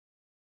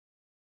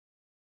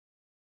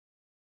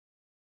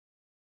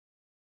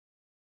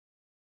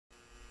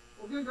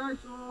Okay guys,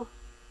 so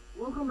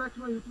welcome back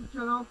to my YouTube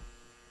channel.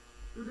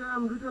 Today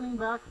I'm returning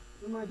back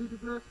to my duty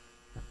place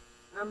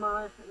and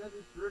my net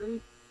is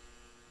ready,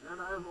 and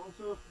I have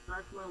also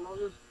packed my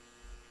luggage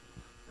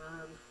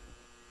and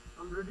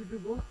I'm ready to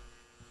go.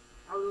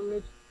 I will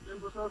meet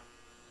Tempasar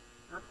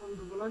at home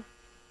to Golai.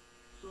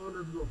 So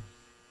let's go.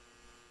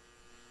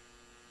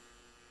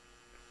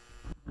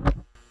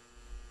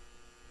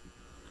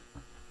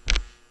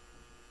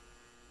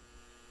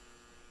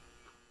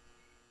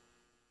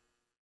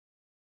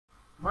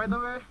 By the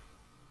way,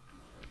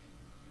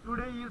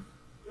 today is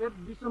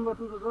 8th December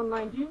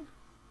 2019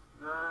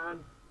 and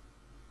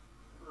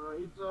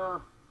it's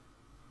a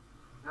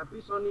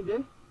happy sunny day.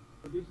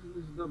 This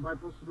is the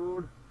bypass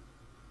road,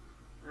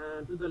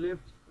 and to the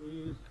left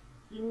is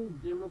Team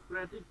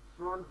Democratic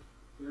Front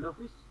head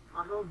office.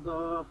 I hope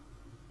the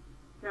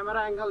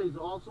camera angle is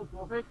also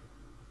perfect.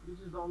 This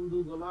is the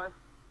Amdu Golai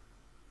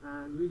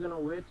and we're gonna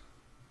wait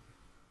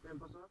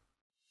Tempasar.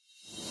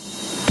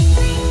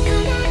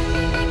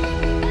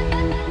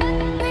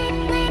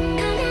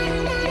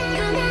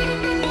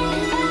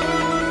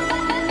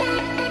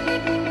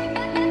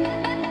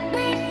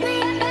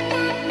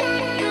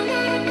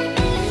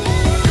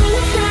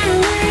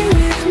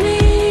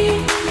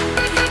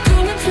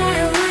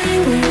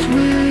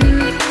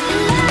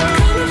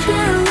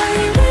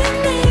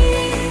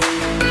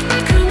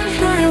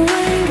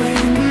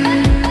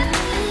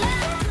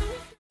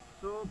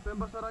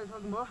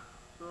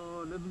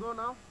 So let's go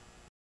now.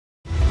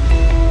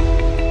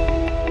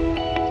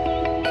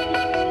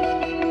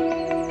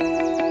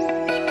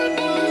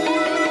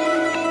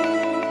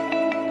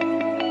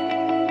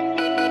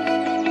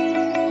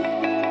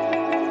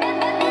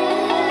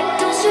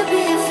 Don't you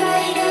be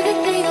afraid,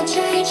 everything will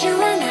change.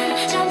 You and I,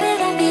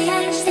 jumping on the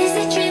edge. They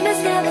say dreamers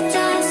never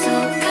die. So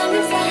come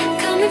and fly,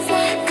 come and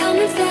fly, come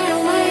and fly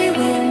away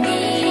with me.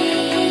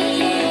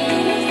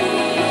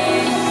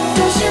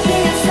 Don't you be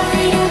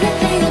afraid,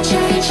 everything will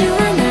change. You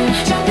and I,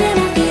 jumping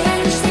on the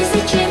edge. They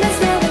say dreamers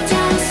never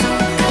die. So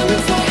come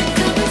and fly,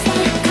 come and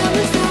fly, come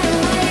and fly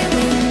away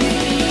with me.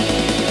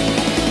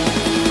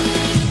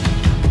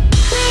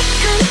 We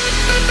come.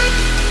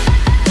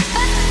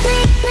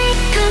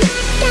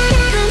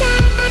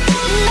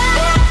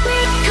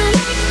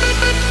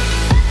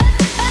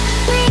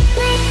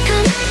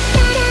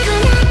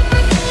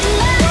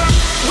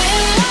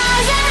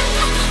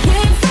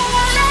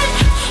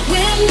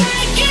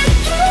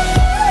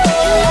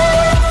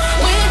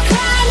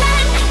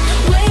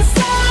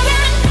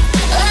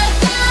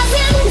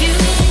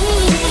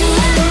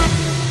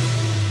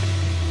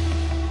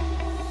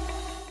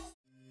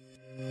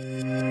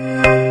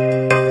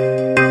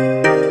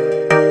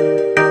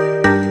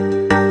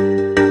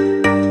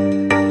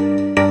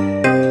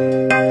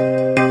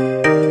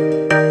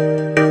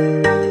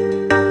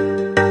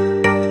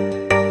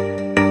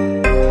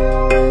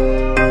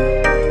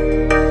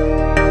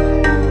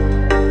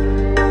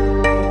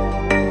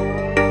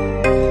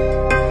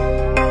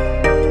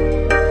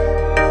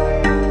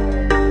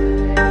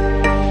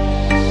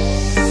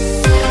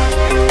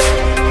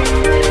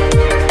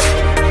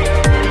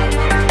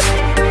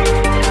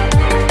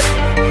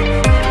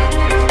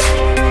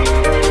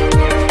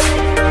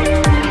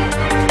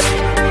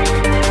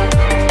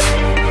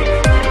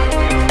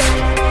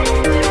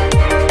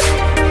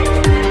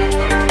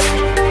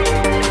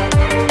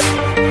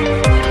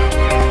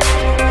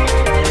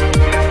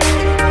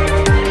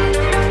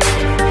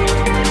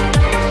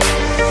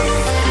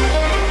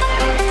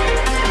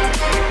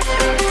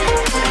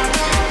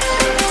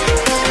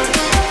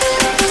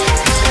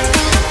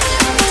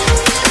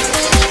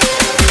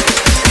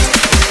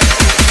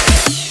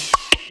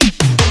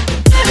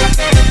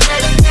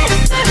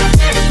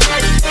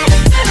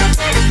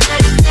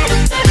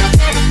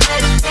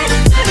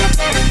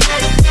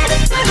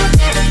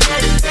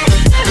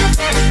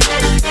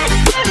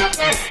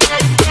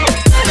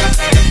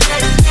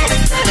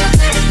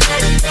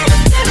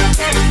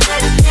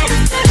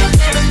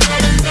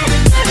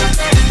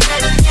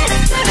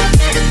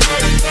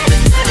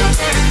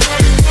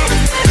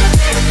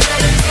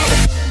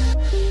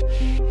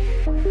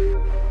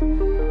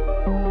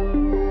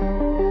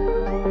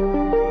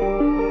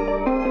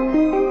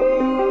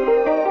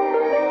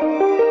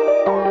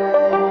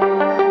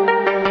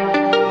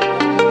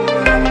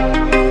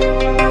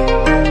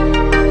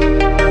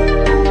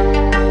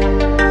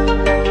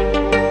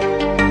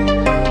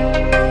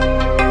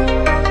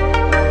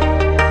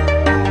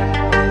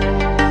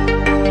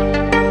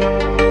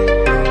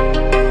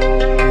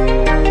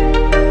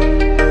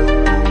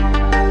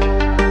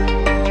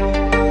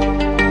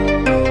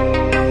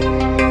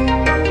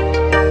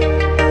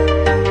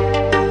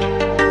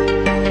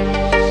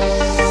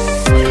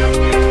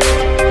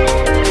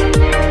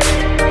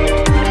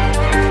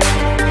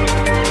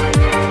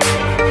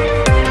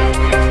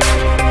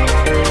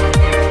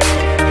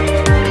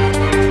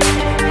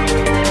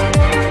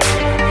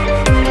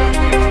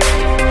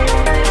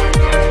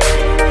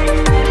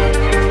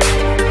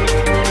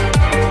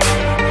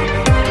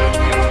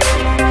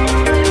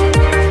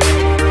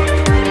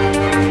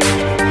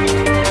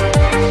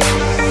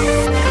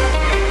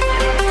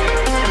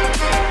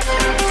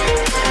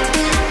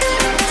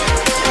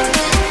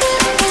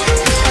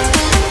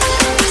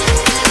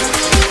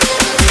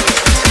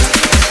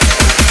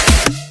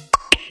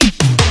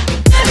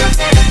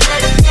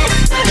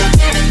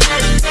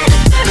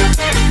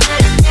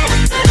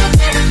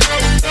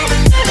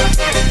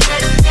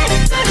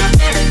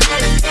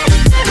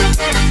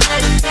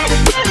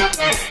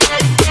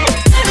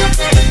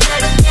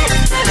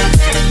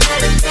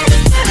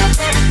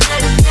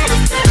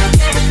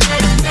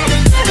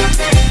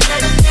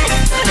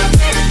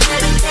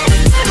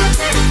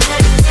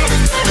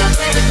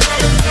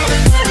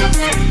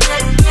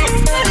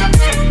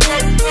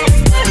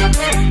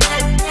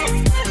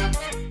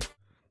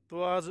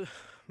 तो आज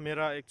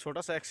मेरा एक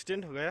छोटा सा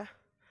accident हो गया।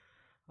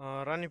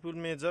 रानीपुर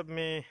में जब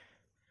मैं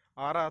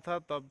आ रहा था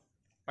तब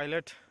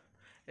पायलट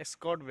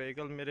एस्कॉर्ट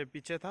व्हीकल मेरे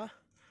पीछे था,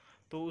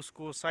 तो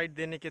उसको साइड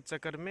देने के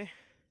चक्कर में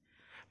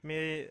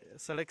मैं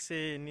सड़क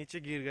से नीचे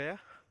गिर गया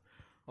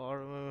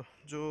और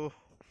जो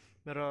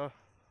मेरा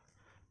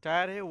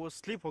टायर है वो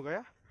स्लिप हो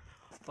गया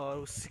और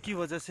उसकी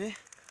वजह से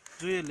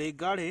जो ये लेग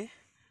गार्ड है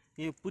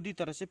ये पूरी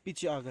तरह से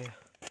पीछे आ गया।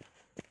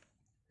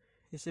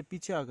 इससे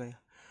पीछे आ गया,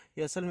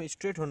 ये असल में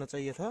स्ट्रेट होना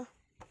चाहिए था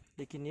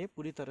लेकिन ये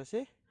पूरी तरह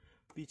से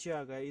पीछे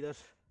आ गया। इधर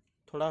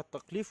थोड़ा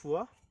तकलीफ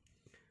हुआ,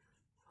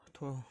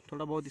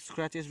 थोड़ा बहुत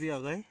स्क्रैचेस भी आ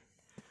गए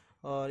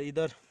और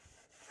इधर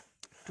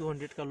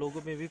 200 का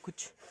लोगो में भी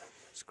कुछ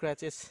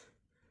स्क्रैचेस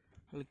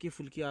हल्की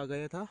फुल्की आ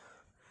गया था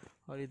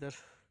और इधर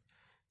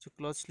जो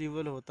क्लच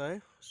लीवर होता है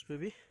उस पर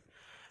भी,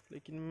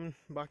 लेकिन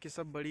बाकी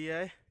सब बढ़िया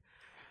है।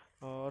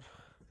 और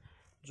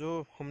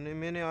जो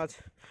मैंने आज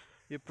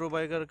ये प्रो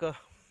बाइकर का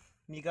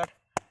नी गार्ड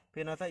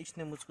पहना था,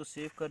 इसने मुझको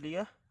सेव कर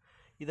लिया।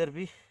 इधर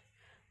भी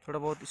थोड़ा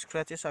बहुत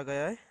स्क्रैचेस आ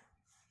गया है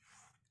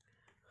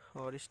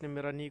और इसने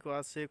मेरा नी को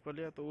आज सेव कर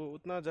लिया, तो वो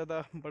उतना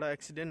ज़्यादा बड़ा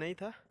एक्सीडेंट नहीं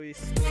था। तो